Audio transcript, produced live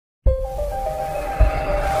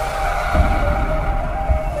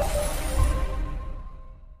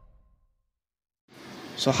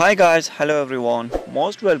So hi guys, hello everyone,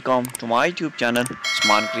 most welcome to my YouTube channel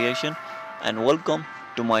Usman Creation and welcome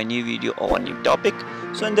to my new video of a new topic.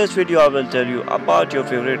 So in this video I will tell you about your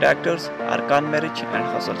favorite actors Erkan Meriç and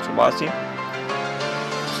Hazal Subaşi.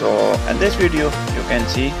 So in this video you can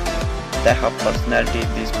see they have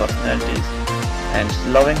these personalities and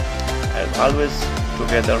loving as always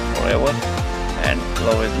together forever and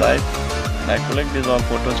love is life. And I collect these all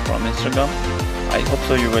photos from Instagram. I hope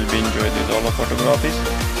so you will be enjoy these all the photographies.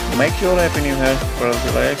 Make sure happy new year, press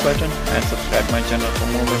the like button and subscribe my channel for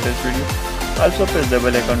more latest video. Also press the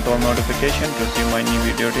bell icon for notification to see my new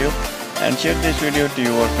video to you. And share this video to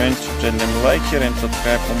your friends to tell them like, share and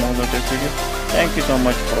subscribe for more latest video. Thank you so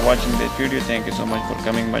much for watching this video. Thank you so much for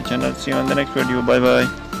coming my channel. See you on the next video. Bye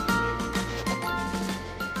bye.